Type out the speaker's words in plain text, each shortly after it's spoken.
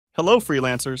Hello,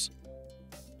 freelancers!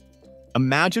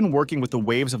 Imagine working with the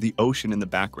waves of the ocean in the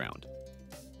background.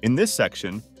 In this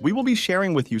section, we will be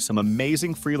sharing with you some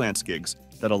amazing freelance gigs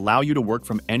that allow you to work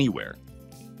from anywhere.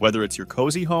 Whether it's your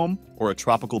cozy home or a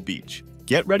tropical beach,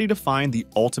 get ready to find the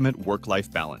ultimate work-life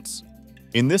balance.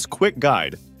 In this quick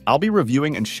guide, I'll be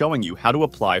reviewing and showing you how to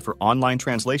apply for online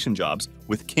translation jobs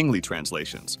with Kingly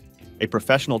Translations, a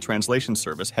professional translation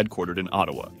service headquartered in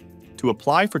Ottawa. To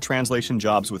apply for translation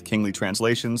jobs with Kingly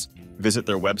Translations, visit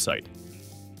their website.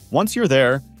 Once you're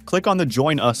there, click on the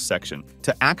Join Us section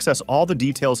to access all the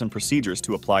details and procedures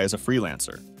to apply as a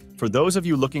freelancer. For those of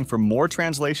you looking for more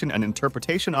translation and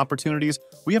interpretation opportunities,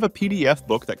 we have a PDF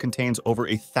book that contains over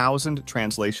 1,000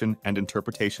 translation and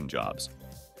interpretation jobs.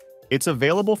 It's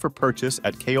available for purchase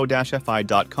at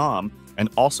ko-fi.com and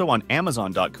also on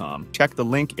amazon.com. Check the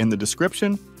link in the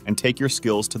description and take your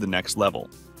skills to the next level.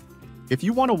 If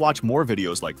you want to watch more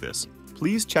videos like this,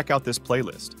 please check out this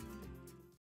playlist.